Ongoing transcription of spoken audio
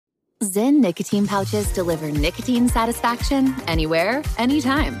Zyn nicotine pouches deliver nicotine satisfaction anywhere,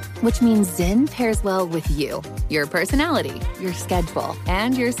 anytime, which means Zyn pairs well with you, your personality, your schedule,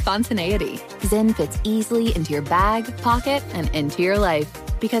 and your spontaneity. Zyn fits easily into your bag, pocket, and into your life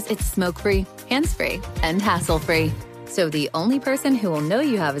because it's smoke-free, hands-free, and hassle-free. So the only person who will know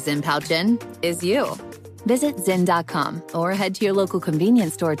you have a Zyn pouch in is you. Visit Zyn.com or head to your local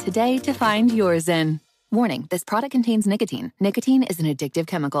convenience store today to find your Zyn. Warning, this product contains nicotine. Nicotine is an addictive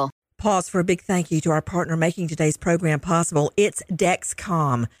chemical. Pause for a big thank you to our partner making today's program possible. It's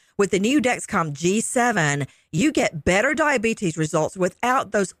Dexcom. With the new Dexcom G7, you get better diabetes results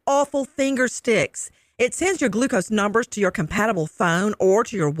without those awful finger sticks. It sends your glucose numbers to your compatible phone or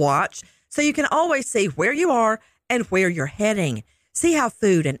to your watch, so you can always see where you are and where you're heading. See how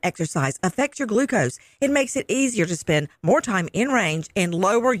food and exercise affects your glucose. It makes it easier to spend more time in range and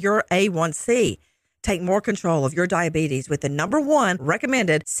lower your A1C. Take more control of your diabetes with the #1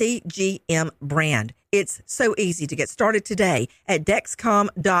 recommended CGM brand. It's so easy to get started today at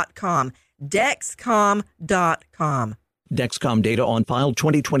Dexcom.com. Dexcom.com. Dexcom data on file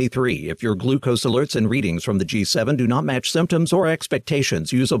 2023. If your glucose alerts and readings from the G7 do not match symptoms or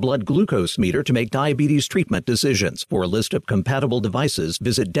expectations, use a blood glucose meter to make diabetes treatment decisions. For a list of compatible devices,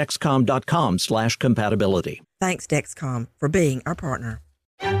 visit Dexcom.com/compatibility. Thanks, Dexcom, for being our partner.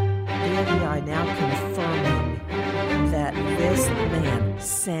 FBI now confirming that this man,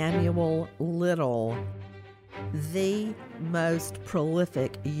 Samuel Little, the most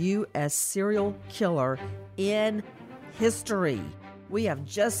prolific U.S. serial killer in history. We have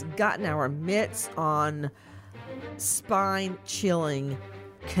just gotten our mitts on spine-chilling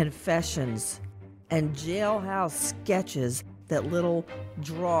confessions and jailhouse sketches that Little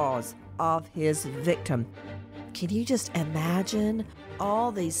draws of his victim. Can you just imagine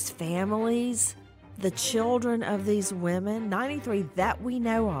all these families, the children of these women, 93 that we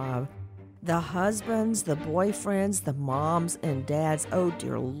know of, the husbands, the boyfriends, the moms and dads, oh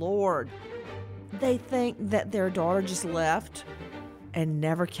dear Lord. They think that their daughter just left and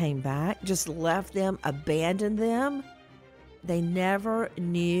never came back, just left them, abandoned them. They never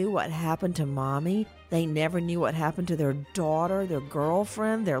knew what happened to mommy. They never knew what happened to their daughter, their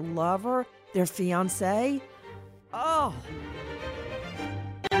girlfriend, their lover, their fiancé. Oh.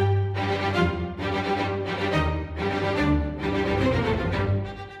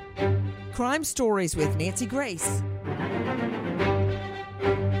 Crime Stories with Nancy Grace.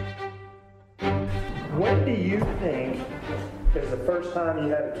 When do you think is the first time you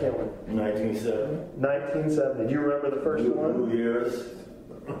had a killing? 1970. 1970. Do you remember the first one? 2 years.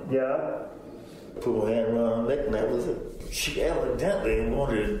 Yeah. Put my hand around her neck, and that was it. She evidently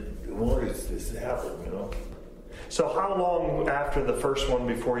wanted this to happen, you know. So how long after the first one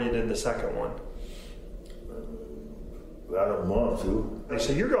before you did the second one? About a month, too.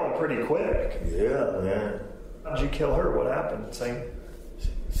 So you're going pretty quick. Yeah, man. How did you kill her? What happened? Same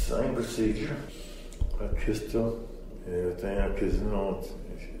procedure. I kissed her and everything. I kissed her on.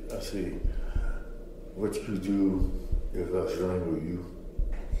 I said, what you do if I strangle you?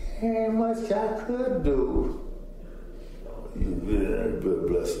 Ain't much I could do. You really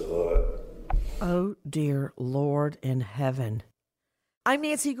bless her heart. Oh, dear Lord in heaven. I'm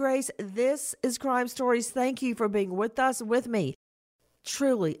Nancy Grace. This is Crime Stories. Thank you for being with us, with me.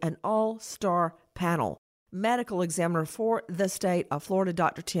 Truly an all-star panel. Medical examiner for the state of Florida,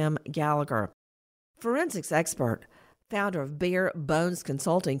 Dr. Tim Gallagher. Forensics expert, founder of Bare Bones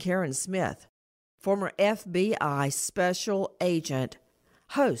Consulting, Karen Smith. Former FBI special agent,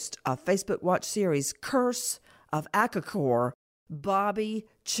 host of Facebook Watch series Curse of Akakor, Bobby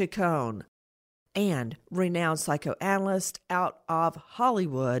Chacon. And renowned psychoanalyst out of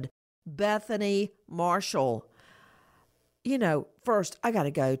Hollywood, Bethany Marshall. You know, first, I got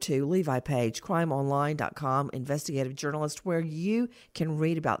to go to Levi Page, crimeonline.com, investigative journalist, where you can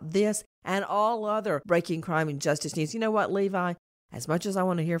read about this and all other breaking crime and justice news. You know what, Levi? As much as I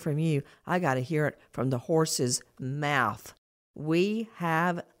want to hear from you, I got to hear it from the horse's mouth. We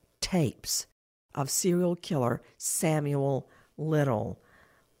have tapes of serial killer Samuel Little.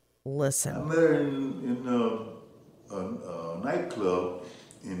 Listen. I met her in a nightclub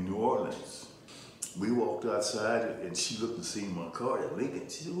in New Orleans. We walked outside and she looked and seen my car at Lincoln.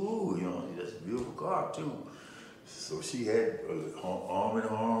 She said, ooh, you know, that's a beautiful car too. So she had arm in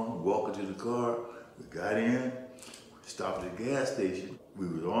arm, walking to the car. We got in, stopped at the gas station. We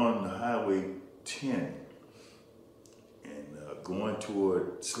were on the Highway 10 and going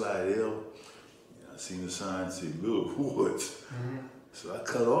toward Slide L. I seen the sign say Little Woods. Mm-hmm. So I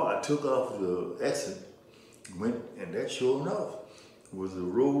cut off, I took off the exit, went, and that sure enough was the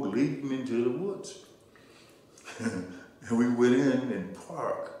road leading into the woods. And we went in and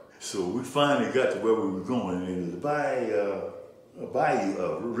parked. So we finally got to where we were going, and it was by a bayou,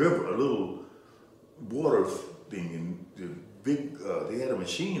 a river, a little water thing, and the big, they had a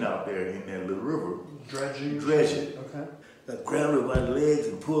machine out there in that little river. Dredging? Okay. I grabbed her by the legs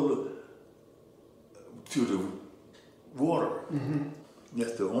and pulled her to the water. Mm-hmm.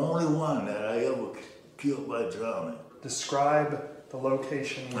 That's the only one that I ever killed by drowning. Describe the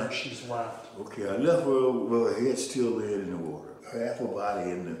location where she's left. Okay, I left her with her head still there in the water, half her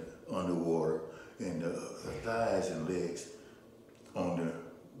body in the underwater, and her thighs and legs on the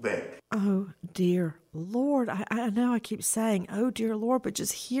bank. Oh, dear Lord. I know I keep saying, oh, dear Lord, but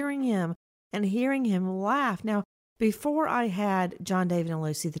just hearing him and hearing him laugh. Now, before I had John David and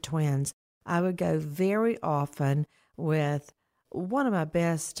Lucy, the twins, I would go very often with one of my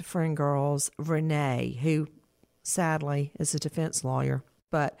best friend girls, Renee, who sadly is a defense lawyer,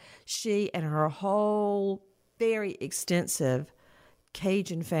 but she and her whole very extensive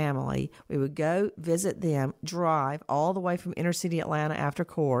Cajun family, we would go visit them, drive all the way from inner city Atlanta after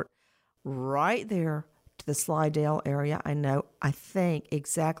court, right there to the Slidell area. I think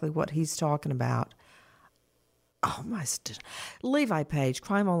exactly what he's talking about. Oh, Levi Page,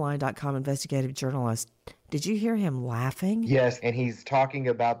 crimeonline.com investigative journalist. Did you hear him laughing? Yes, and he's talking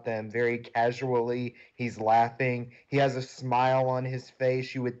about them very casually. He's laughing. He has a smile on his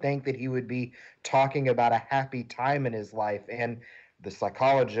face. You would think that he would be talking about a happy time in his life. And the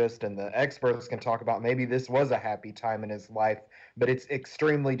psychologist and the experts can talk about maybe this was a happy time in his life, but it's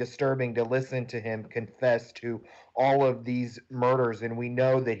extremely disturbing to listen to him confess to all of these murders. And we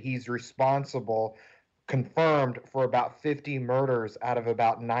know that he's responsible, confirmed, for about 50 murders out of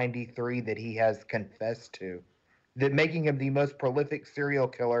about 93 that he has confessed to, that making him the most prolific serial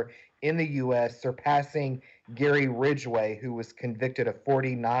killer in the U.S., surpassing Gary Ridgway, who was convicted of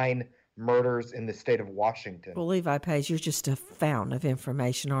 49 murders in the state of Washington. Well, Levi Page, you're just a fountain of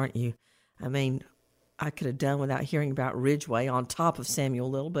information, aren't you? I mean, I could have done without hearing about Ridgway on top of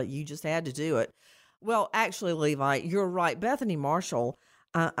Samuel Little, but you just had to do it. Well, actually, Levi, you're right. Bethany Marshall,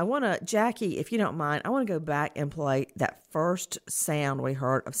 I want to, Jackie, if you don't mind, I want to go back and play that first sound we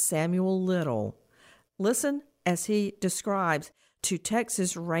heard of Samuel Little. Listen as he describes to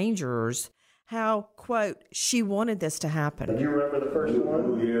Texas Rangers how, quote, she wanted this to happen. Do you remember the first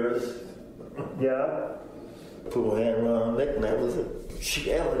one? Yes. Yeah. Put my hand around her neck, and that was it.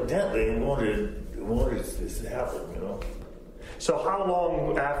 She evidently wanted this to happen, you know. So how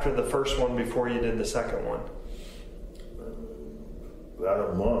long after the first one before you did the second one?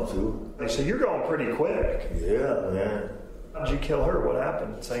 About a month, too. So you're going pretty quick. Yeah, man. How'd you kill her? What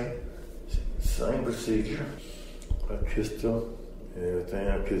happened? Same procedure. I kissed her and everything.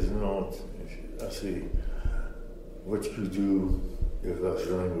 I kissed her on. I said, what you do if I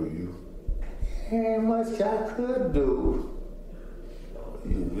strangle you? Ain't much I could do.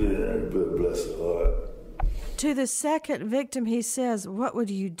 You really bless her heart. To the second victim, he says, what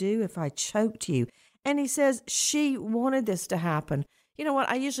would you do if I choked you? And he says, she wanted this to happen. You know what?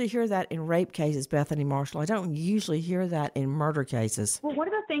 I usually hear that in rape cases, Bethany Marshall. I don't usually hear that in murder cases. Well, one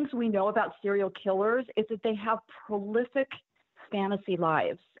of the things we know about serial killers is that they have prolific fantasy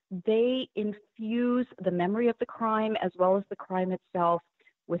lives. They infuse the memory of the crime as well as the crime itself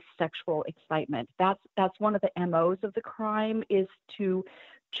with sexual excitement. That's one of the MOs of the crime, is to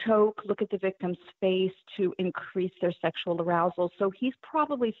choke, look at the victim's face to increase their sexual arousal. So he's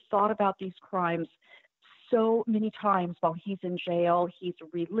probably thought about these crimes so many times while he's in jail. He's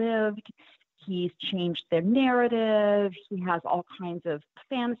relived, he's changed their narrative, he has all kinds of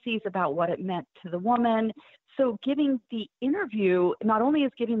fantasies about what it meant to the woman. So giving the interview, not only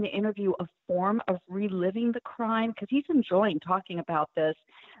is giving the interview a form of reliving the crime, because he's enjoying talking about this,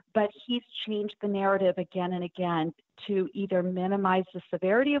 but he's changed the narrative again and again to either minimize the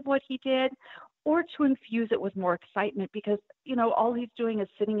severity of what he did or to infuse it with more excitement, because, you know, all he's doing is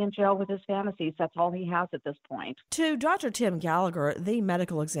sitting in jail with his fantasies. That's all he has at this point. To Dr. Tim Gallagher, the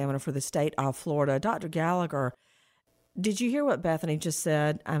medical examiner for the state of Florida, Dr. Gallagher, did you hear what Bethany just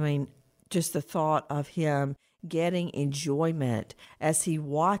said? I mean, just the thought of him getting enjoyment as he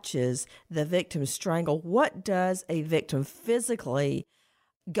watches the victim strangle. What does a victim physically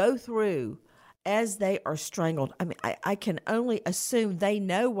go through as they are strangled? I mean, I can only assume they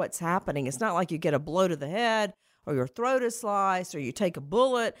know what's happening. It's not like you get a blow to the head or your throat is sliced or you take a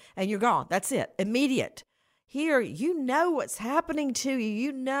bullet and you're gone. That's it. Immediate. Here, you know what's happening to you.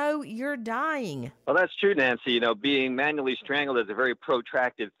 You know you're dying. Well, that's true, Nancy. You know, being manually strangled is a very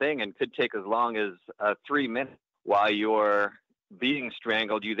protracted thing and could take as long as 3 minutes. While you're being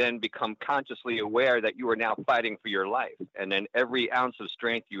strangled, you then become consciously aware that you are now fighting for your life. And then every ounce of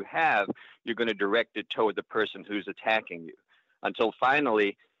strength you have, you're going to direct it toward the person who's attacking you, until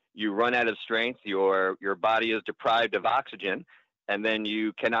finally you run out of strength, your body is deprived of oxygen, and then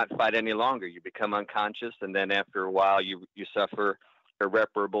you cannot fight any longer. You become unconscious, and then after a while, you suffer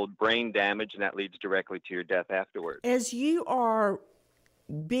irreparable brain damage, and that leads directly to your death afterwards. As you are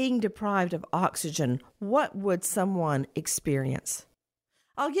being deprived of oxygen, what would someone experience?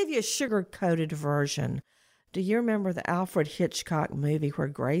 I'll give you a sugar-coated version. Do you remember the Alfred Hitchcock movie where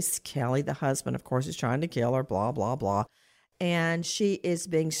Grace Kelly, the husband, of course, is trying to kill her, blah, blah, blah, and she is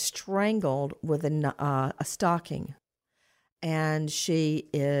being strangled with a stocking? And she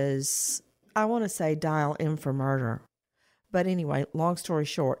is, I want to say, dial in for murder. But anyway, long story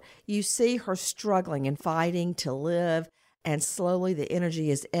short, you see her struggling and fighting to live, and slowly the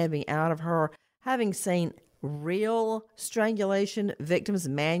energy is ebbing out of her. Having seen real strangulation victims,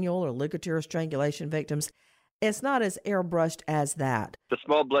 manual or ligature strangulation victims, it's not as airbrushed as that. The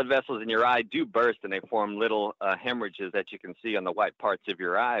small blood vessels in your eye do burst, and they form little hemorrhages that you can see on the white parts of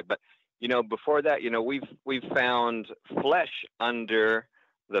your eye. But before that, we've found flesh under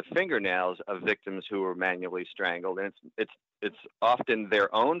the fingernails of victims who were manually strangled, and it's often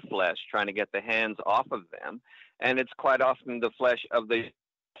their own flesh trying to get the hands off of them, and it's quite often the flesh of the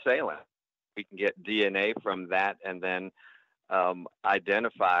assailant. We can get DNA from that, and then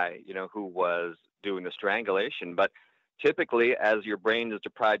identify, who was doing the strangulation. But typically, as your brain is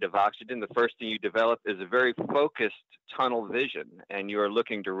deprived of oxygen, the first thing you develop is a very focused tunnel vision, and you are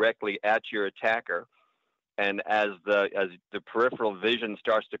looking directly at your attacker. And as the peripheral vision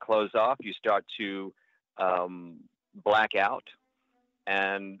starts to close off, you start to black out,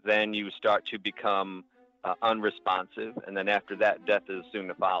 and then you start to become unresponsive. And then after that, death is soon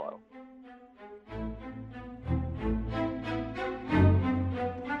to follow.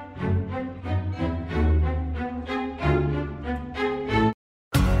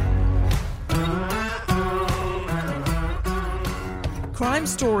 Crime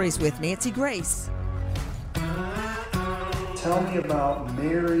Stories with Nancy Grace. Tell me about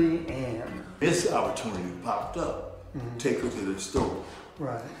Mary Ann. This opportunity popped up. Take her to the store.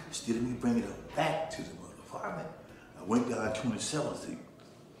 Right. Instead of me bringing her back to the apartment, I went down 27th Street.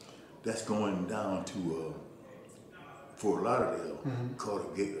 That's going down to Fort Lauderdale,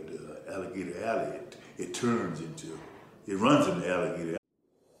 called the Alligator Alley. It runs in the Alligator Alley.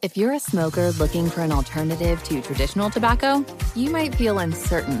 If you're a smoker looking for an alternative to traditional tobacco, you might feel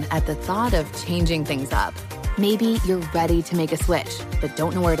uncertain at the thought of changing things up. Maybe you're ready to make a switch, but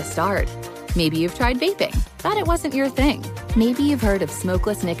don't know where to start. Maybe you've tried vaping, thought it wasn't your thing. Maybe you've heard of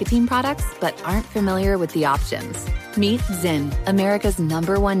smokeless nicotine products, but aren't familiar with the options. Meet Zyn, America's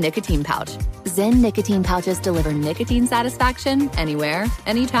 #1 nicotine pouch. Zyn nicotine pouches deliver nicotine satisfaction anywhere,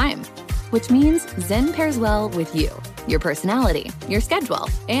 anytime. Which means Zyn pairs well with you, your personality, your schedule,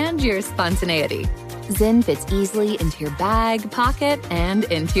 and your spontaneity. Zyn fits easily into your bag, pocket, and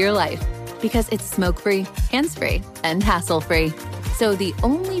into your life. Because it's smoke-free, hands-free, and hassle-free. So the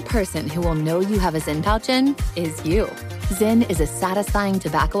only person who will know you have a Zyn pouch in is you. Zyn is a satisfying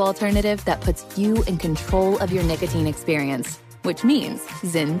tobacco alternative that puts you in control of your nicotine experience, which means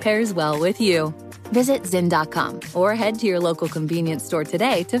Zyn pairs well with you. Visit Zyn.com or head to your local convenience store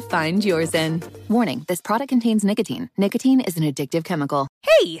today to find your Zyn. Warning, this product contains nicotine. Nicotine is an addictive chemical.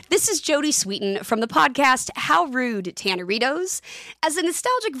 Hey, this is Jody Sweeten from the podcast How Rude, Tanneritos. As a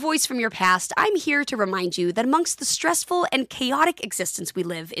nostalgic voice from your past, I'm here to remind you that amongst the stressful and chaotic existence we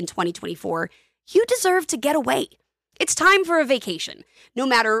live in 2024, you deserve to get away. It's time for a vacation, no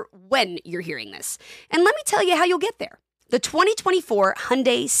matter when you're hearing this. And let me tell you how you'll get there. The 2024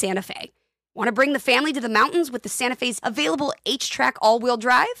 Hyundai Santa Fe. Want to bring the family to the mountains with the Santa Fe's available H-Track all-wheel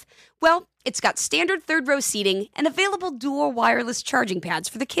drive? Well, it's got standard third-row seating and available dual wireless charging pads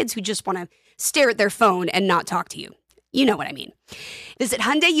for the kids who just want to stare at their phone and not talk to you. You know what I mean. Visit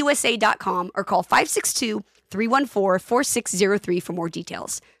HyundaiUSA.com or call 562-314-4603 for more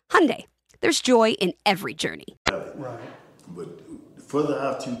details. Hyundai, there's joy in every journey. Right. But the further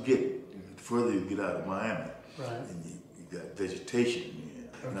out you get, the further you get out of Miami. Right. And you got vegetation.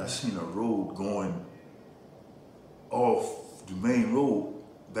 And I seen a road going off the main road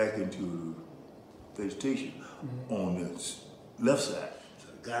back into the vegetation on the left side. So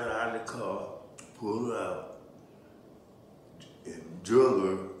I got her out of the car, pulled her out, and drug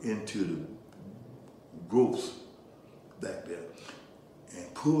her into the growth back there,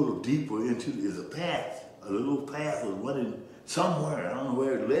 and pulled her deeper into there's a path. A little path was running somewhere. I don't know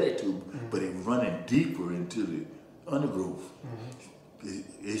where it led it to, but it was running deeper into the undergrowth.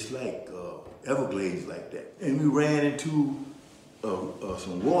 It's like Everglades like that. And we ran into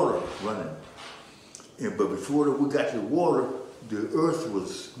some water running. But before we got to the water, the earth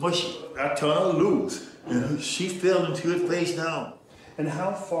was mushy. I turned her loose, and she fell into it face down. And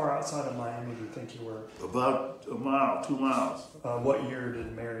how far outside of Miami do you think you were? About a mile, 2 miles. What year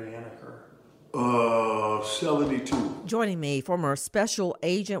did Marianne occur? 72. Joining me, former special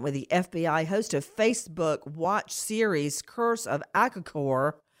agent with the FBI, host of Facebook Watch series Curse of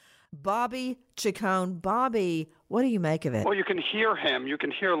Akakor, Bobby Chacon. Bobby, what do you make of it? Well, you can hear him. You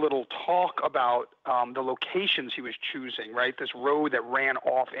can hear a little talk about the locations he was choosing, right? This road that ran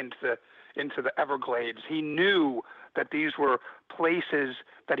off into the Everglades. He knew that these were places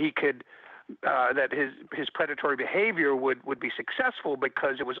that he could that his predatory behavior would be successful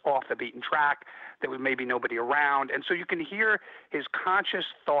because it was off the beaten track. There was maybe nobody around. And so you can hear his conscious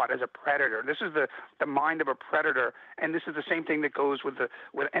thought as a predator. This is the mind of a predator. And this is the same thing that goes with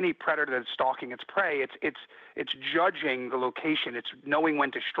any predator that's stalking its prey. It's judging the location. It's knowing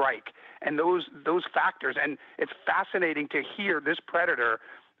when to strike. And those factors. And it's fascinating to hear this predator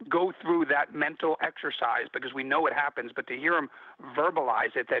go through that mental exercise, because we know it happens, but to hear him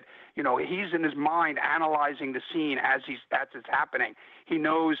verbalize it, that, you know, he's in his mind analyzing the scene as it's happening. He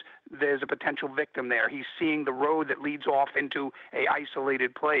knows there's a potential victim there. He's seeing the road that leads off into a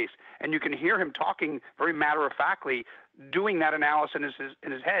isolated place. And you can hear him talking very matter-of-factly, doing that analysis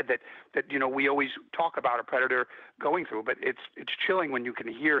in his head that you know, we always talk about a predator going through, but it's chilling when you can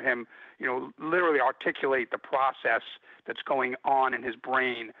hear him, you know, literally articulate the process that's going on in his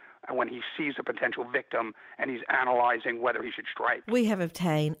brain when he sees a potential victim and he's analyzing whether he should strike. We have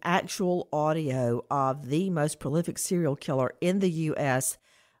obtained actual audio of the most prolific serial killer in the U.S.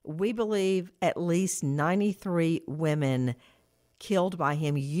 We believe at least 93 women killed by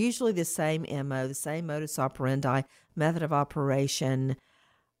him, usually the same MO, the same modus operandi, method of operation.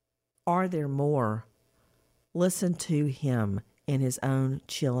 Are there more? Listen to him in his own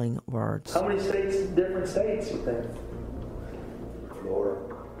chilling words. How many states, different states, you think?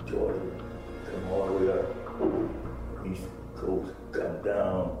 Florida, Georgia, come all the way up. East Coast, come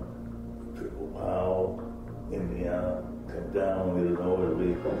down to Ohio, Indiana, come down Illinois, all the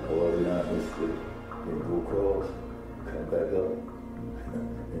way down Mississippi, then go across, come back up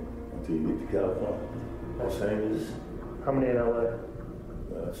until you get to California. Los Angeles. How many in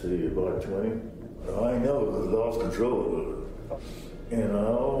LA? I'd say about 20. I ain't never lost control. And I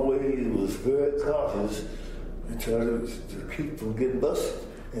always was very cautious and tried to keep from getting busted.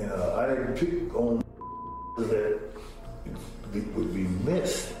 And I didn't pick on that would be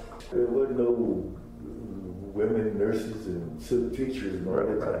missed. There wasn't no women nurses and civil teachers and all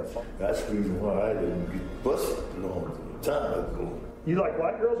that kind of stuff. That's the reason why I didn't get busted a long time ago. You like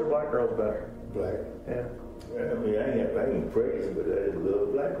white girls or black girls better? Black. Yeah. I mean, I ain't crazy, but I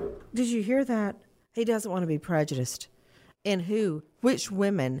love black girls. Did you hear that? He doesn't want to be prejudiced in which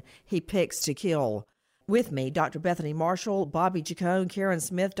women he picks to kill. With me, Dr. Bethany Marshall, Bobby Chacon, Karen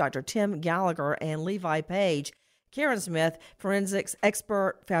Smith, Dr. Tim Gallagher, and Levi Page. Karen Smith, forensics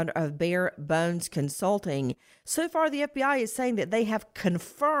expert, founder of Bare Bones Consulting. So far, the FBI is saying that they have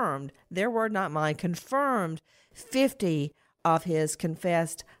confirmed, their word not mine, confirmed 50 of his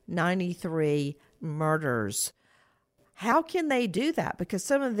confessed 93 murders. How can they do that? Because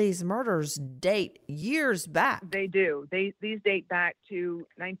some of these murders date years back. They do. These date back to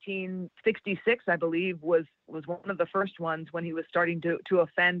 1966, I believe, was one of the first ones when he was starting to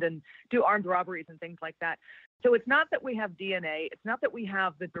offend and do armed robberies and things like that. So it's not that we have DNA. It's not that we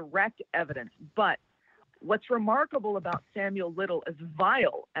have the direct evidence. But what's remarkable about Samuel Little, as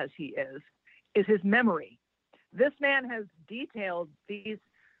vile as he is his memory. This man has detailed these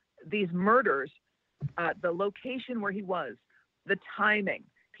murders, the location where he was, the timing.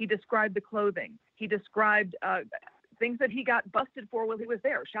 He described the clothing. He described things that he got busted for while he was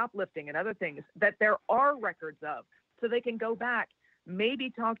there, shoplifting and other things that there are records of. So they can go back, maybe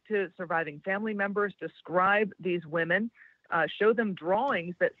talk to surviving family members, describe these women, show them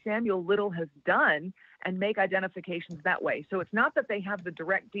drawings that Samuel Little has done, and make identifications that way. So it's not that they have the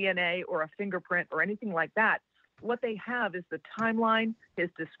direct DNA or a fingerprint or anything like that. What they have is the timeline, his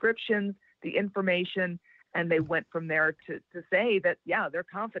descriptions, the information, and they went from there to say that, yeah, they're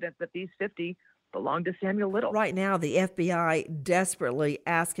confident that these 50 belong to Samuel Little. Right now, the FBI desperately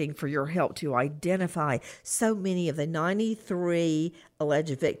asking for your help to identify so many of the 93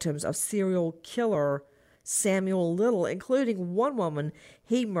 alleged victims of serial killer Samuel Little, including one woman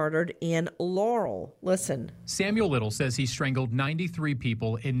he murdered in Laurel. Listen. Samuel Little says he strangled 93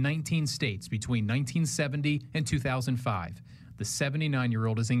 people in 19 states between 1970 and 2005. The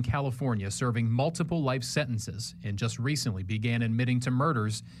 79-year-old is in California serving multiple life sentences and just recently began admitting to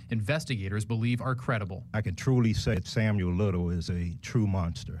murders investigators believe are credible. I can truly say that Samuel Little is a true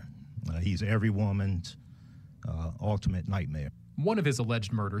monster. He's every woman's ultimate nightmare. One of his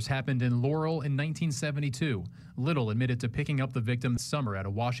alleged murders happened in Laurel in 1972. Little admitted to picking up the victim this summer at a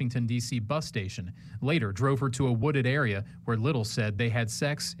Washington, D.C. bus station. Later drove her to a wooded area where Little said they had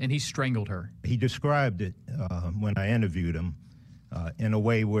sex and he strangled her. He described it when I interviewed him in a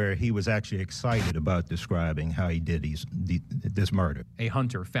way where he was actually excited about describing how he did this murder. A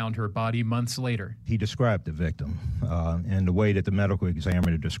hunter found her body months later. He described the victim, and the way that the medical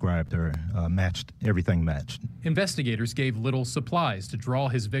examiner described her everything matched. Investigators gave Little supplies to draw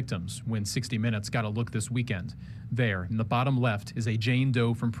his victims when 60 Minutes got a look this weekend. There, in the bottom left, is a Jane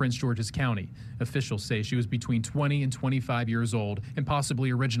Doe from Prince George's County. Officials say she was between 20 and 25 years old and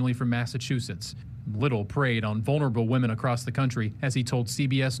possibly originally from Massachusetts. Little preyed on vulnerable women across the country, as he told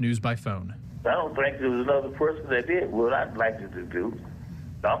CBS News by phone. I don't think there was another person that did what I'd like to do.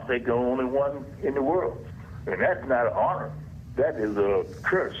 I'm thinking the only one in the world. And that's not an honor. That is a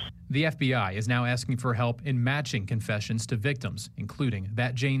curse. The FBI is now asking for help in matching confessions to victims, including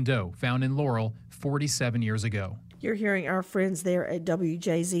that Jane Doe found in Laurel 47 years ago. You're hearing our friends there at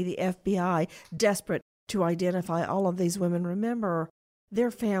WJZ, the FBI, desperate to identify all of these women. Remember,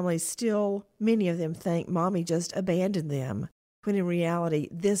 their families still, many of them think Mommy just abandoned them, when in reality,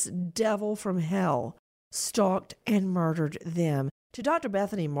 this devil from hell stalked and murdered them. To Dr.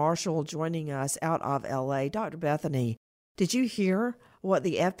 Bethany Marshall joining us out of L.A. Dr. Bethany, did you hear what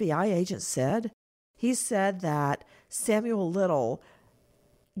the FBI agent said? He said that Samuel Little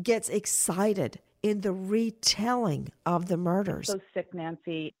gets excited in the retelling of the murders. So sick,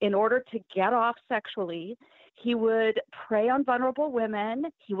 Nancy. In order to get off sexually, he would prey on vulnerable women,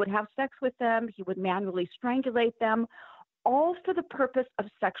 he would have sex with them, he would manually strangulate them, all for the purpose of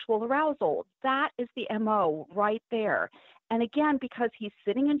sexual arousal. That is the MO right there. And again, because he's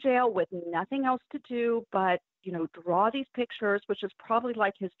sitting in jail with nothing else to do but, draw these pictures, which is probably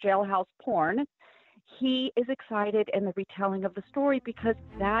like his jailhouse porn, he is excited in the retelling of the story because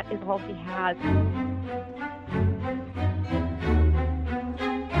that is all he has.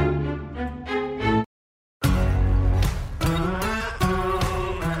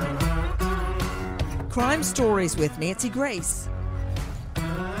 Crime Stories with Nancy Grace.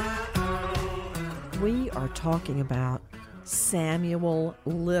 We are talking about Samuel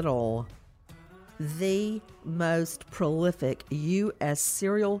Little, the most prolific U.S.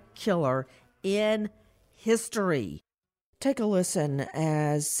 serial killer in history. Take a listen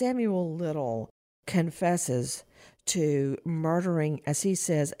as Samuel Little confesses to murdering, as he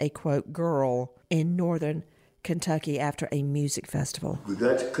says, a, quote, girl in northern Kentucky after a music festival. We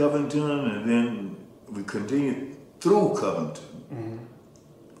got to Covington, and then we continued through Covington.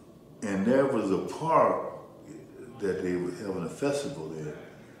 Mm-hmm. And there was a park that they were having a festival there.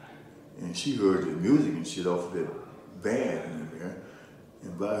 And she heard the music and shit off of that band in there.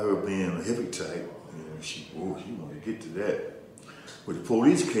 And by her being a hippie type, she wanted to get to that. But the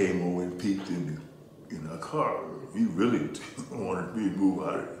police came over and peeked in our car. We really wanted me to move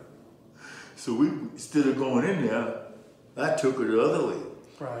out of there. So we, instead of going in there, I took her the other way.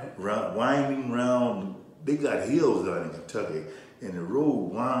 Right. Winding around, they got hills down in Kentucky, and the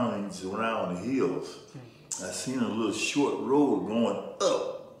road winds around the hills. Mm-hmm. I seen a little short road going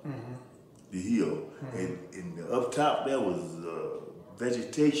up the hill. Mm-hmm. And up top there was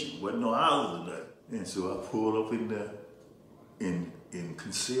vegetation, wasn't no houses there. And so I pulled up in there and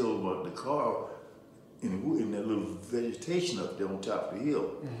concealed the car in that little vegetation up there on top of the hill.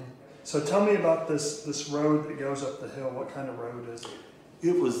 Mm-hmm. So tell me about this road that goes up the hill. What kind of road is it?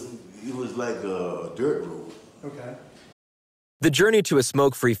 It was like a dirt road. Okay. The journey to a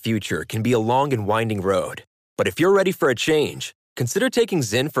smoke-free future can be a long and winding road. But if you're ready for a change, consider taking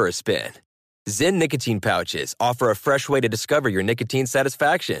Zyn for a spin. Zyn nicotine pouches offer a fresh way to discover your nicotine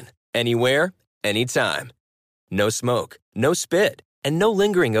satisfaction. Anywhere, anytime. No smoke, no spit, and no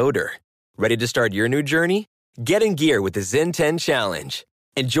lingering odor. Ready to start your new journey? Get in gear with the Zyn 10 Challenge.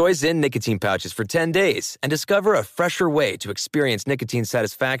 Enjoy Zyn nicotine pouches for 10 days and discover a fresher way to experience nicotine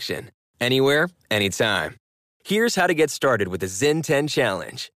satisfaction. Anywhere, anytime. Here's how to get started with the Zyn 10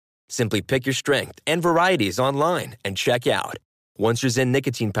 Challenge. Simply pick your strength and varieties online and check out. Once your Zyn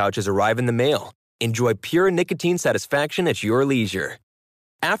nicotine pouches arrive in the mail, enjoy pure nicotine satisfaction at your leisure.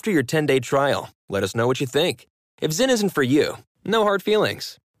 After your 10-day trial, let us know what you think. If Zyn isn't for you, no hard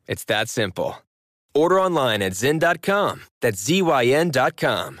feelings. It's that simple. Order online at Zyn.com, that's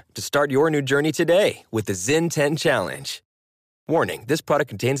ZYN.com, to start your new journey today with the Zyn 10 Challenge. Warning, this product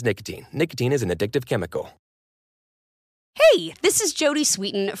contains nicotine. Nicotine is an addictive chemical. Hey, this is Jodie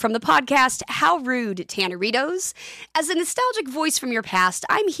Sweetin from the podcast How Rude, Tanneritos. As a nostalgic voice from your past,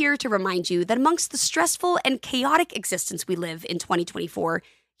 I'm here to remind you that amongst the stressful and chaotic existence we live in 2024,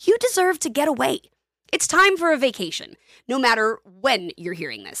 you deserve to get away. It's time for a vacation, no matter when you're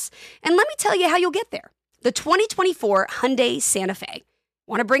hearing this. And let me tell you how you'll get there. The 2024 Hyundai Santa Fe.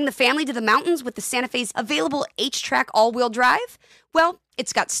 Want to bring the family to the mountains with the Santa Fe's available H-Track all-wheel drive? Well,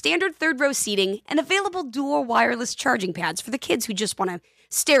 it's got standard third-row seating and available dual wireless charging pads for the kids who just want to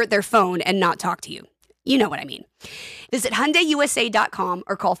stare at their phone and not talk to you. You know what I mean. Visit HyundaiUSA.com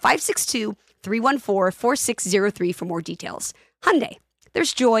or call 562-314-4603 for more details. Hyundai,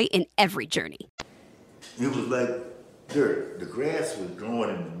 there's joy in every journey. It was like dirt. The grass was growing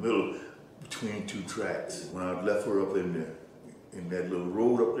in the middle between two tracks. When I left her up in that little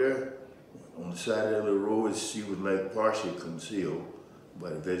road up there, on the side of that little road, she was like partially concealed by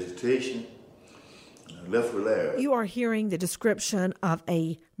the vegetation. I left her there. You are hearing the description of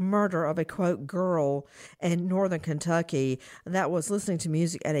a murder of a, quote, girl in northern Kentucky that was listening to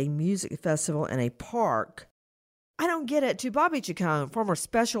music at a music festival in a park. I don't get it. To Bobby Chacon, former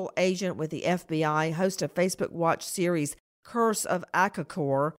special agent with the FBI, host of Facebook Watch series Curse of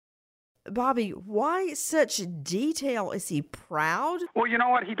Akakor. Bobby, why such detail? Is he proud? Well, you know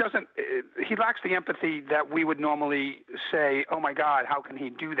what? He lacks the empathy that we would normally say, oh my God, how can he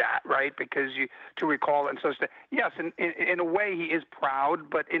do that, right? Because to recall and so yes, in a way he is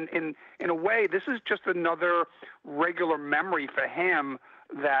proud, but in a way this is just another regular memory for him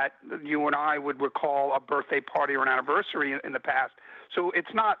that you and I would recall a birthday party or an anniversary in the past. So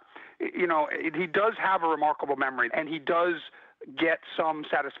it's not, he does have a remarkable memory, and he does get some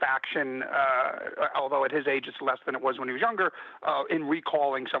satisfaction, although at his age it's less than it was when he was younger, in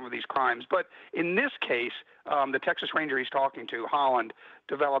recalling some of these crimes. But in this case, the Texas Ranger he's talking to, Holland,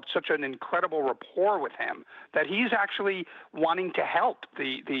 developed such an incredible rapport with him that he's actually wanting to help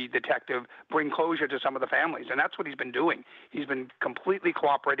the detective bring closure to some of the families. And that's what he's been doing. He's been completely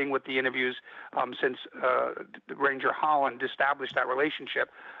cooperating with the interviews since Ranger Holland established that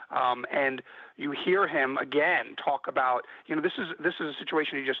relationship. And you hear him again talk about, this is a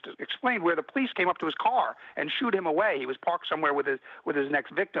situation he just explained where the police came up to his car and shooed him away. He was parked somewhere with his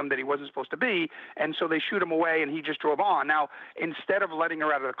next victim that he wasn't supposed to be, and so they shoot him away, and he just drove on. Now, instead of letting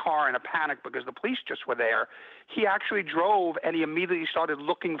her out of the car in a panic because the police just were there, he actually drove, and he immediately started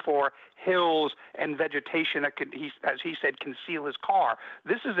looking for hills and vegetation that could, as he said, conceal his car.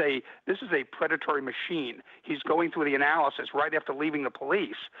 This is a predatory machine. He's going through the analysis right after leaving the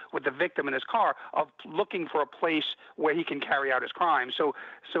police with the victim in his car of looking for a place where he can carry out his crime. So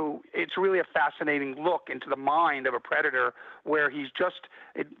it's really a fascinating look into the mind of a predator where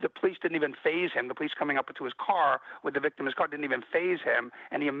the police didn't even faze him. The police coming up to his car with the victim in his car didn't even faze him,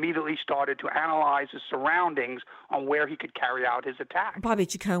 and he immediately started to analyze his surroundings on where he could carry out his attack. Bobby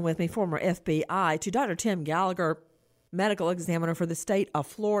Chacon with me, former FBI, to Dr. Tim Gallagher, medical examiner for the state of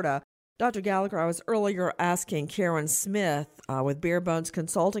Florida. Dr. Gallagher, I was earlier asking Karen Smith with Bare Bones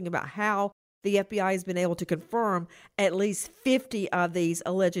Consulting about how the FBI has been able to confirm at least 50 of these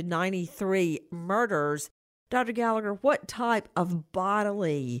alleged 93 murders. Dr. Gallagher, what type of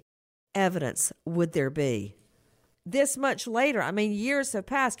bodily evidence would there be? This much later, I mean, years have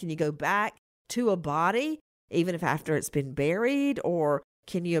passed. Can you go back to a body, even if after it's been buried, or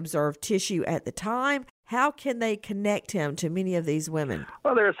can you observe tissue at the time? How can they connect him to many of these women?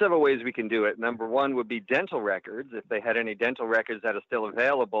 Well, there are several ways we can do it. Number one would be dental records. If they had any dental records that are still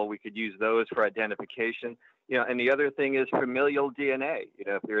available, we could use those for identification. And the other thing is familial DNA.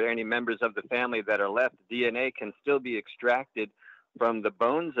 If there are any members of the family that are left, DNA can still be extracted from the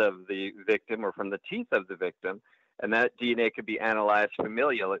bones of the victim or from the teeth of the victim, and that DNA could be analyzed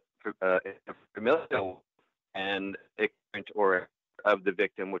familial and ignorant or of the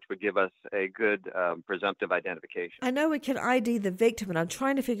victim, which would give us a good presumptive identification. I know we can ID the victim, and I'm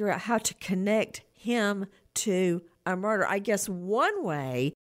trying to figure out how to connect him to a murder. I guess one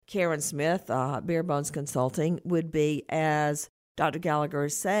way, Karen Smith, Bare Bones Consulting, would be, as Dr. Gallagher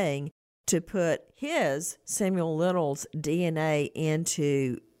is saying, to put his, Samuel Little's, DNA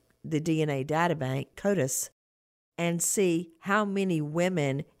into the DNA databank, CODIS, and see how many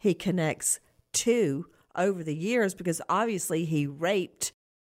women he connects to over the years, because obviously he raped,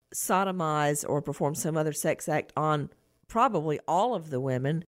 sodomized, or performed some other sex act on probably all of the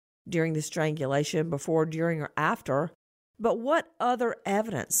women during the strangulation, before, during, or after. But what other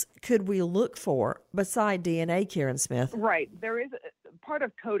evidence could we look for beside DNA, Karen Smith? Right. There is a part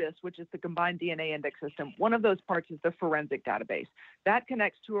of CODIS, which is the Combined DNA Index System. One of those parts is the forensic database. That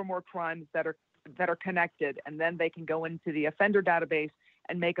connects two or more crimes that are connected, and then they can go into the offender database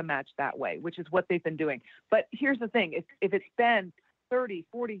and make a match that way, which is what they've been doing. But here's the thing. If it's been 30,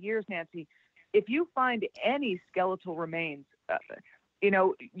 40 years, Nancy, if you find any skeletal remains,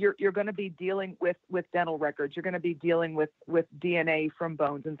 you're going to be dealing with dental records. You're going to be dealing with DNA from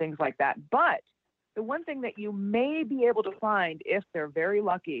bones and things like that. But The one thing that you may be able to find, if they're very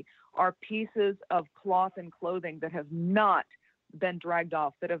lucky, are pieces of cloth and clothing that have not been dragged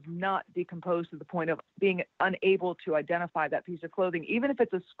off, that have not decomposed to the point of being unable to identify that piece of clothing, even if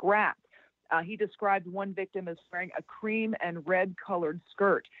it's a scrap. He described one victim as wearing a cream and red colored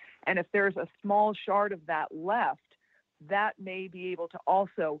skirt. And if there's a small shard of that left, that may be able to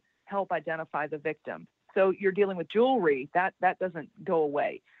also help identify the victim. So you're dealing with jewelry, that doesn't go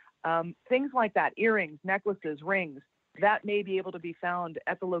away. Things like that, earrings, necklaces, rings, that may be able to be found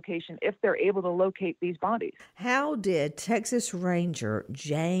at the location if they're able to locate these bodies. How did Texas Ranger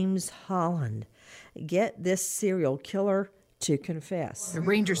James Holland get this serial killer to confess? The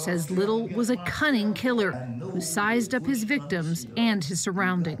ranger says Little was a cunning killer who sized up his victims and his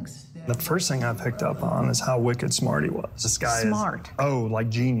surroundings. The first thing I picked up on is how wicked smart he was. This guy Smart. like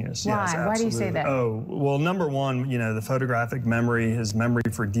genius. Why? Yes, Why do you say absolutely. that? Oh, well, number one, the photographic memory, his memory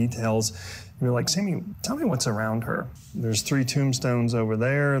for details. You're like, Sammy, tell me what's around her. There's 3 tombstones over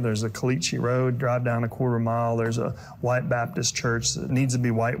there. There's a Caliche Road, drive down a quarter mile. There's a white Baptist church that needs to be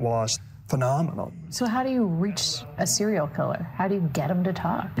whitewashed. Phenomenal. So how do you reach a serial killer? How do you get him to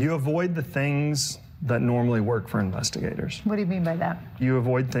talk? You avoid the things that normally work for investigators. What do you mean by that? You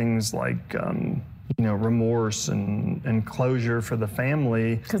avoid things like, remorse and closure for the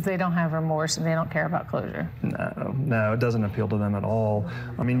family. Because they don't have remorse and they don't care about closure. No, it doesn't appeal to them at all.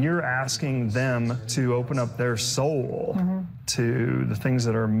 I mean, you're asking them to open up their soul to the things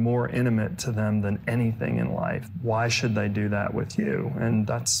that are more intimate to them than anything in life. Why should they do that with you? And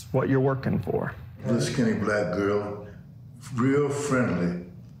that's what you're working for. This skinny black girl, real friendly.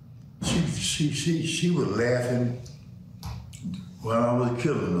 She was laughing while I was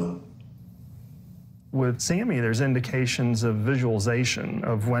killing her. With Sammy, there's indications of visualization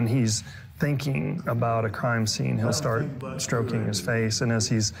of when he's thinking about a crime scene, he'll start stroking his face. And as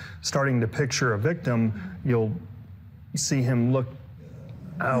he's starting to picture a victim, you'll see him look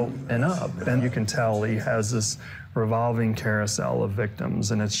out and up. And you can tell he has this revolving carousel of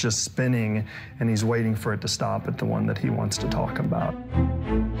victims, and it's just spinning, and he's waiting for it to stop at the one that he wants to talk about.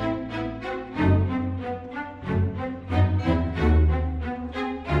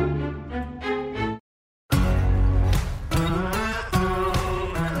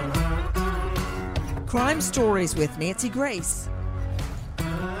 Crime Stories with Nancy Grace.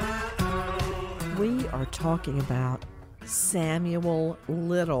 We are talking about Samuel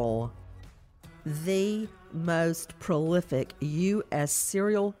Little, the most prolific U.S.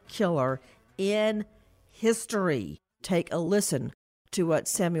 serial killer in history. Take a listen to what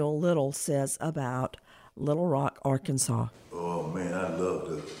Samuel Little says about Little Rock, Arkansas. Oh, man, I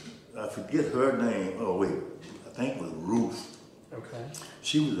loved her. I forget her name. Oh, wait, I think it was Ruth. Okay.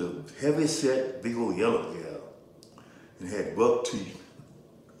 She was a heavy-set, big old yellow gal and had buck teeth.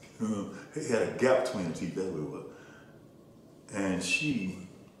 It had a gap between the teeth, that's what it was. And she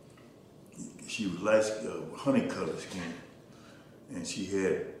was like honey color skin, and she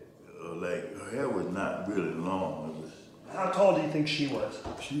had her hair was not really long. It was. How tall do you think she was?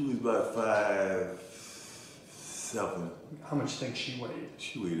 She was about 5'7". How much do you think she weighed?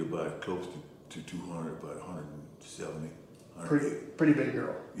 She weighed about close to 200, about 170. Pretty big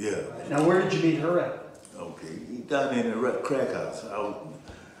girl. Yeah. Now, where did you meet her at? Okay, down in the crack house.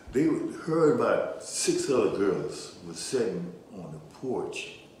 Her and about 6 other girls was sitting on the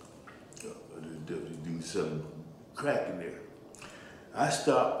porch. The dude selling crack in there. I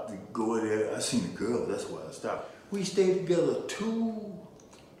stopped to go in there. I seen the girls, that's why I stopped. We stayed together 2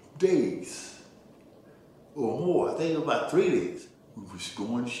 days or more. I think about 3 days. We was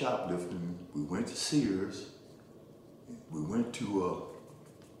going shoplifting. We went to Sears. We went to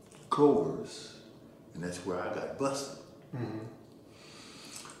Kroger's, and that's where I got busted. Mm-hmm.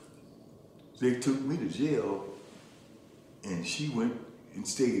 They took me to jail, and she went and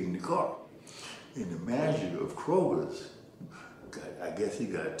stayed in the car. And the manager of Kroger's, I guess he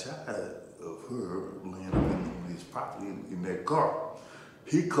got tired of her laying up in his property in that car.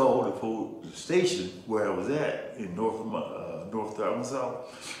 He called the station where I was at in North Arkansas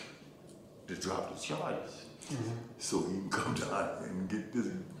to drop the charges. Mm-hmm. So he can come down and get this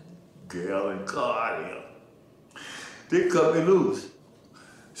gal in the car out of here. They cut me loose.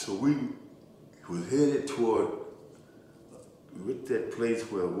 So we was headed toward with that place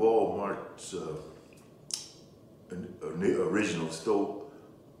where Walmart's original store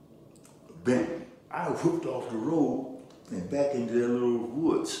bent. I whooped off the road and back into that little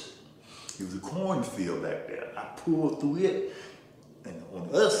woods. It was a cornfield back there. I pulled through it, and on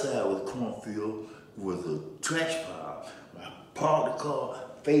the other side of the cornfield was a trash pile. I parked the car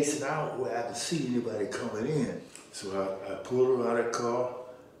facing out where I could see anybody coming in. So I pulled her out of the car,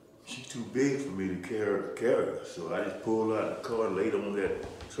 she's too big for me to carry her. So I just pulled out the car and laid on that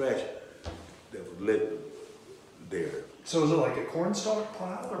trash that was lit there. So was it like a cornstalk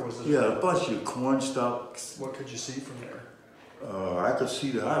pile, or was it? Yeah, a bunch of corn stalks. What could you see from there? I could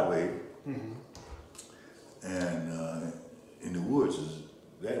see the highway, Mm-hmm. and in the woods is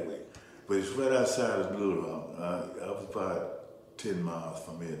that way. But it's right outside of Little Rock. I was about 10 miles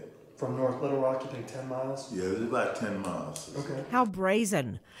from it. From North Little Rock, you think 10 miles? Yeah, it was about 10 miles. Okay. How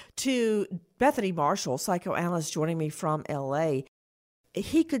brazen. To Bethany Marshall, psychoanalyst joining me from L.A.,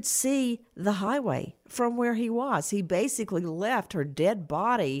 he could see the highway from where he was. He basically left her dead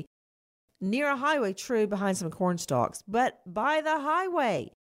body near a highway, true, behind some corn stalks, but by the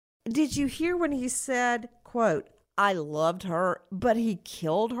highway. Did you hear when he said, quote, I loved her, but he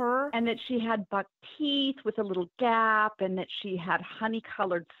killed her? And that she had buck teeth with a little gap, and that she had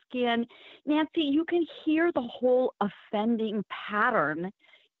honey-colored skin. Nancy, you can hear the whole offending pattern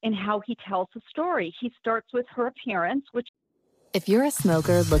in how he tells the story. He starts with her appearance, which... If you're a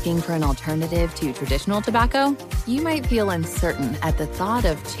smoker looking for an alternative to traditional tobacco, you might feel uncertain at the thought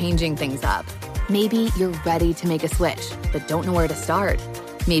of changing things up. Maybe you're ready to make a switch, but don't know where to start.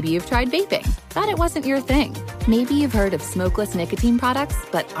 Maybe you've tried vaping, thought it wasn't your thing. Maybe you've heard of smokeless nicotine products,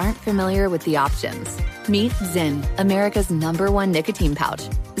 but aren't familiar with the options. Meet Zyn, America's #1 nicotine pouch.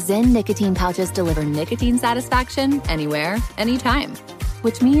 Zyn nicotine pouches deliver nicotine satisfaction anywhere, anytime.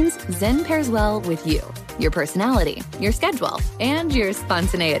 Which means Zyn pairs well with you, your personality, your schedule, and your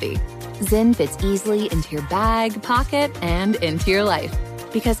spontaneity. Zyn fits easily into your bag, pocket, and into your life.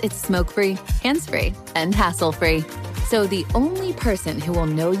 Because it's smoke-free, hands-free, and hassle-free. So the only person who will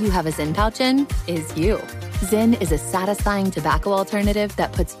know you have a Zyn pouch in is you. Zyn is a satisfying tobacco alternative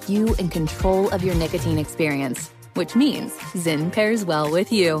that puts you in control of your nicotine experience, which means Zyn pairs well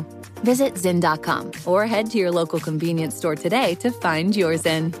with you. Visit Zyn.com or head to your local convenience store today to find your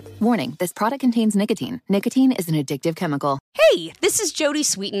Zyn. Warning, this product contains nicotine. Nicotine is an addictive chemical. Hey, this is Jodie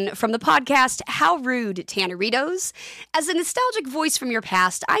Sweetin from the podcast How Rude, Tanneritos. As a nostalgic voice from your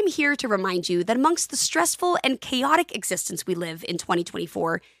past, I'm here to remind you that amongst the stressful and chaotic existence we live in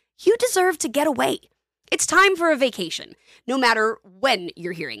 2024, you deserve to get away. It's time for a vacation, no matter when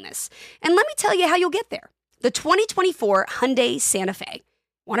you're hearing this. And let me tell you how you'll get there. The 2024 Hyundai Santa Fe.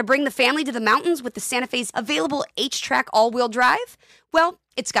 Want to bring the family to the mountains with the Santa Fe's available H-Track all-wheel drive? Well,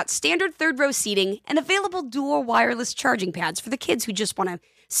 it's got standard third-row seating and available dual wireless charging pads for the kids who just want to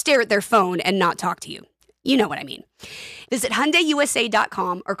stare at their phone and not talk to you. You know what I mean. Visit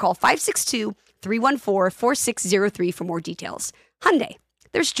HyundaiUSA.com or call 562-314-4603 for more details. Hyundai,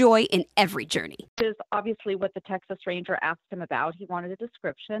 there's joy in every journey. Is obviously what the Texas Ranger asked him about. He wanted a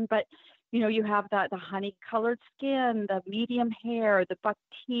description, but you have the honey-colored skin, the medium hair, the buck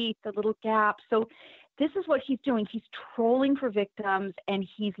teeth, the little gap. So this is what he's doing. He's trolling for victims, and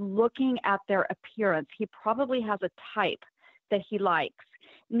he's looking at their appearance. He probably has a type that he likes.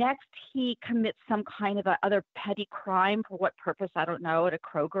 Next, he commits some kind of other petty crime. For what purpose, I don't know, at a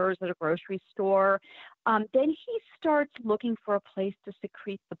Kroger's, at a grocery store. Then he starts looking for a place to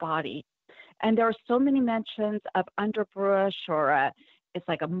secrete the body. And there are so many mentions of underbrush or it's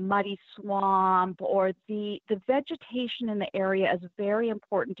like a muddy swamp, or the vegetation in the area is very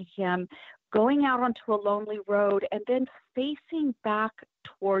important to him. Going out onto a lonely road and then facing back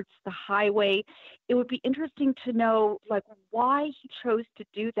towards the highway. It would be interesting to know, why he chose to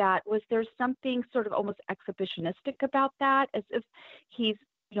do that. Was there something sort of almost exhibitionistic about that, as if he's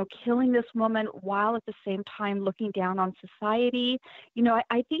killing this woman while at the same time looking down on society?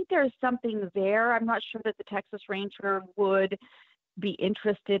 I think there's something there. I'm not sure that the Texas Ranger would be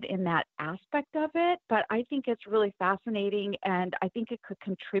interested in that aspect of it, but I think it's really fascinating, and I think it could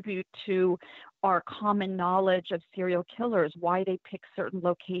contribute to our common knowledge of serial killers, why they pick certain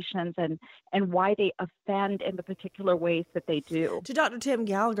locations and why they offend in the particular ways that they do. To Dr. Tim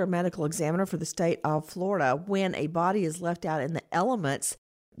Gallagher, medical examiner for the state of Florida, when a body is left out in the elements,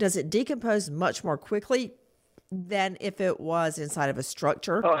 does it decompose much more quickly than if it was inside of a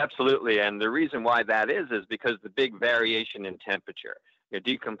structure? Oh, absolutely. And the reason why that is because the big variation in temperature.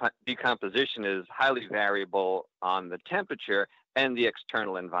 Decomposition is highly variable on the temperature and the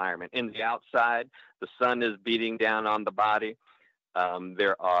external environment. In the outside, the sun is beating down on the body.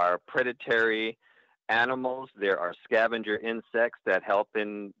 There are predatory animals. There are scavenger insects that help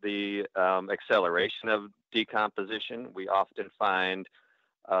in the acceleration of decomposition. We often find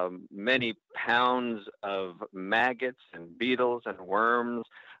many pounds of maggots and beetles and worms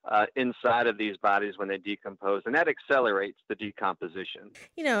inside of these bodies when they decompose, and that accelerates the decomposition.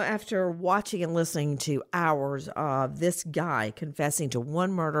 After watching and listening to hours of this guy confessing to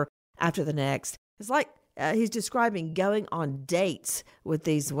one murder after the next, it's like He's describing going on dates with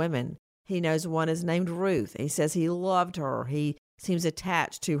these women. He knows one is named Ruth. He says he loved her. He seems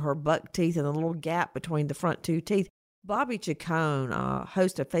attached to her buck teeth and the little gap between the front two teeth. Bobby Chacon,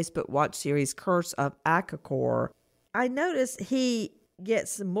 host of Facebook Watch series Curse of Akakor. I notice he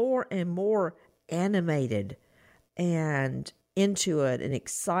gets more and more animated and into it and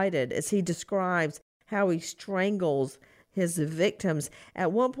excited as he describes how he strangles his victims.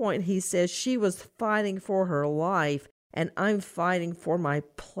 At one point, he says, she was fighting for her life, and I'm fighting for my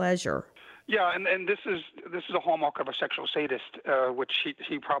pleasure. Yeah, and this is a hallmark of a sexual sadist, which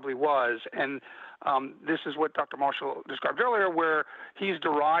he probably was. And this is what Dr. Marshall described earlier, where he's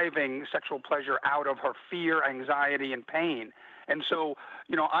deriving sexual pleasure out of her fear, anxiety, and pain. And so,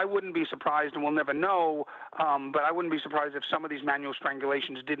 I wouldn't be surprised, and we'll never know, but I wouldn't be surprised if some of these manual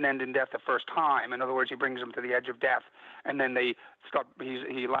strangulations didn't end in death the first time. In other words, he brings them to the edge of death, and then he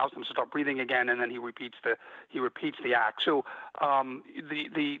allows them to start breathing again, and then he repeats the act. So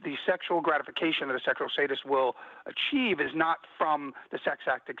the sexual gratification that a sexual sadist will achieve is not from the sex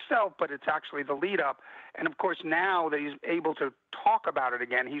act itself, but it's actually the lead up. And of course, now that he's able to talk about it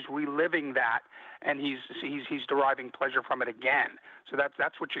again, he's reliving that, and he's deriving pleasure from it again. So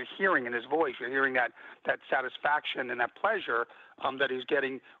that's what you're hearing in his voice. You're hearing that satisfaction and that pleasure that he's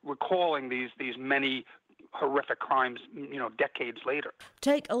getting, recalling these many horrific crimes, decades later.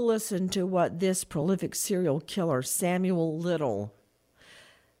 Take a listen to what this prolific serial killer, Samuel Little,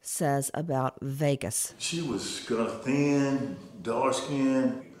 says about Vegas. She was kind of thin, dark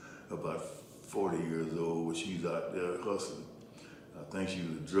skinned, about 40 years old when she was out there hustling. I think she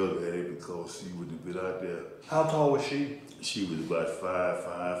was a drug addict because she wouldn't have been out there. How tall was she? She was about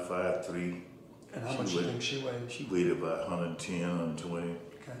 5'5", 5'3". And how much do you think she weighed? She weighed about 110, 120.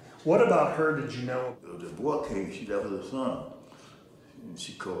 Okay. What about her did you know? The boy came, that was her son. And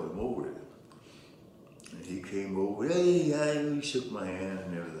she called him over there. And he came over, he shook my hand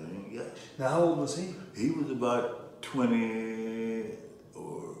and everything. Yeah. Now, how old was he? He was about 20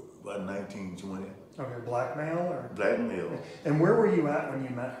 or about 19, 20. Okay, black male? Or? Black male. And where were you at when you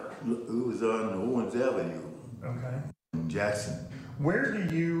met her? It was on Owens Avenue. Okay. In Jackson. Where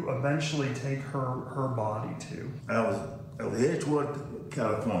do you eventually take her body to? I was headed toward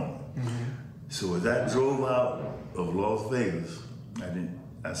California. Mm-hmm. So as I drove out of Las Vegas,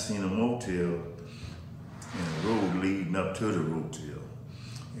 I seen a motel and a road leading up to the motel.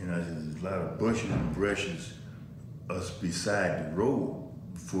 And there's a lot of bushes and brushes beside the road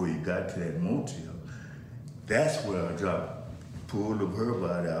before you got to that motel. That's where I pulled up her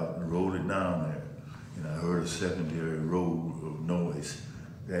body out and rolled it down there. And I heard a secondary roll of noise.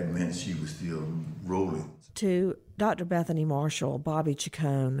 That meant she was still rolling. To Dr. Bethany Marshall, Bobby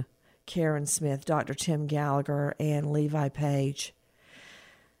Chacon, Karen Smith, Dr. Tim Gallagher, and Levi Page,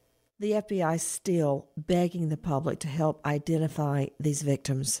 the FBI is still begging the public to help identify these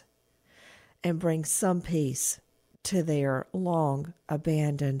victims and bring some peace to their long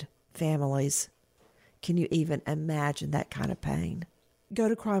abandoned families. Can you even imagine that kind of pain? Go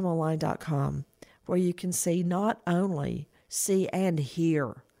to crimeonline.com, where you can not only see and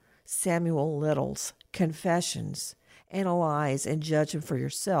hear Samuel Little's confessions, analyze and judge them for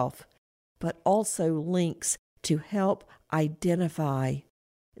yourself, but also links to help identify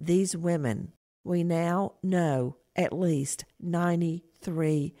these women. We now know at least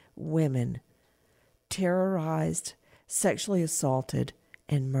 93 women terrorized, sexually assaulted,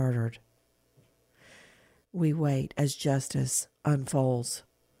 and murdered. We wait as justice unfolds.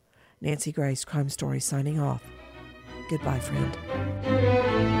 Nancy Grace, Crime Story, signing off. Goodbye, friend.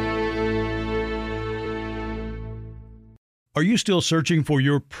 Are you still searching for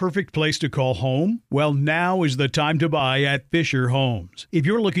your perfect place to call home? Well, now is the time to buy at Fisher Homes. If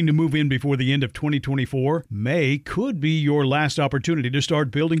you're looking to move in before the end of 2024, May could be your last opportunity to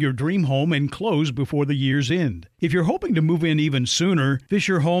start building your dream home and close before the year's end. If you're hoping to move in even sooner,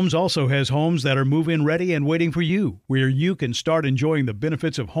 Fisher Homes also has homes that are move-in ready and waiting for you, where you can start enjoying the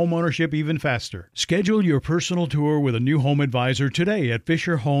benefits of homeownership even faster. Schedule your personal tour with a new home advisor today at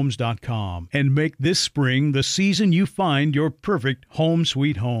FisherHomes.com and make this spring the season you find your perfect home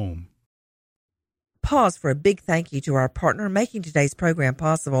sweet home. Pause for a big thank you to our partner making today's program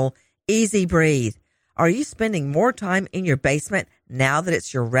possible, Easy Breathe. Are you spending more time in your basement now that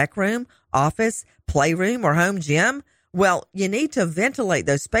it's your rec room, office, playroom, or home gym? Well, you need to ventilate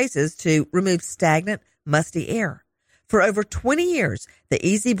those spaces to remove stagnant, musty air. For over 20 years, the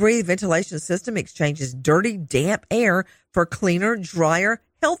Easy Breathe ventilation system exchanges dirty, damp air for cleaner, drier,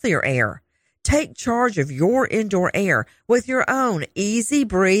 healthier air. Take charge of your indoor air with your own Easy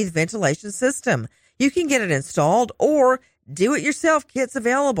Breathe ventilation system. You can get it installed or do-it-yourself kits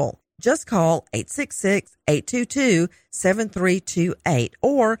available. Just call 866-822-7328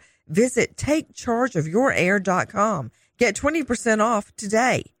 or visit takechargeofyourair.com. Get 20% off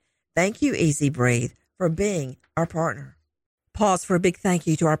today. Thank you, Easy Breathe, for being our partner. Pause for a big thank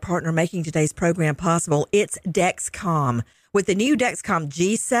you to our partner making today's program possible. It's Dexcom. With the new Dexcom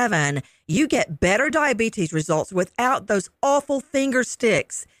G7, you get better diabetes results without those awful finger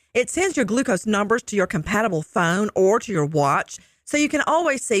sticks. It sends your glucose numbers to your compatible phone or to your watch, so you can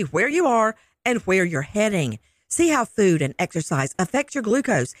always see where you are and where you're heading. See how food and exercise affect your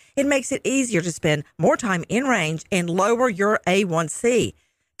glucose. It makes it easier to spend more time in range and lower your A1C.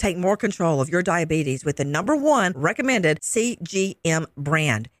 Take more control of your diabetes with the #1 recommended CGM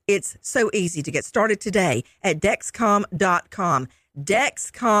brand. It's so easy to get started today at Dexcom.com.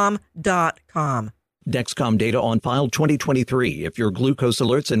 Dexcom.com. Dexcom data on file 2023. If your glucose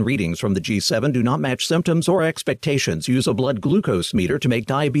alerts and readings from the G7 do not match symptoms or expectations, use a blood glucose meter to make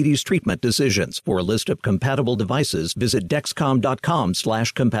diabetes treatment decisions. For a list of compatible devices, visit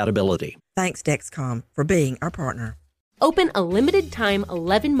Dexcom.com/compatibility. Thanks, Dexcom, for being our partner. Open a limited-time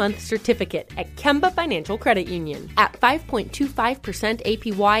 11-month certificate at Kemba Financial Credit Union. At 5.25%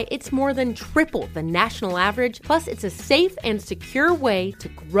 APY, it's more than triple the national average, plus it's a safe and secure way to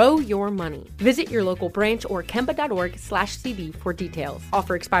grow your money. Visit your local branch or kemba.org/cd for details.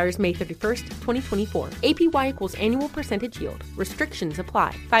 Offer expires May 31st, 2024. APY equals annual percentage yield. Restrictions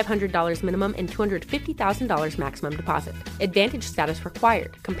apply. $500 minimum and $250,000 maximum deposit. Advantage status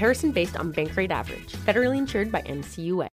required. Comparison based on bank rate average. Federally insured by NCUA.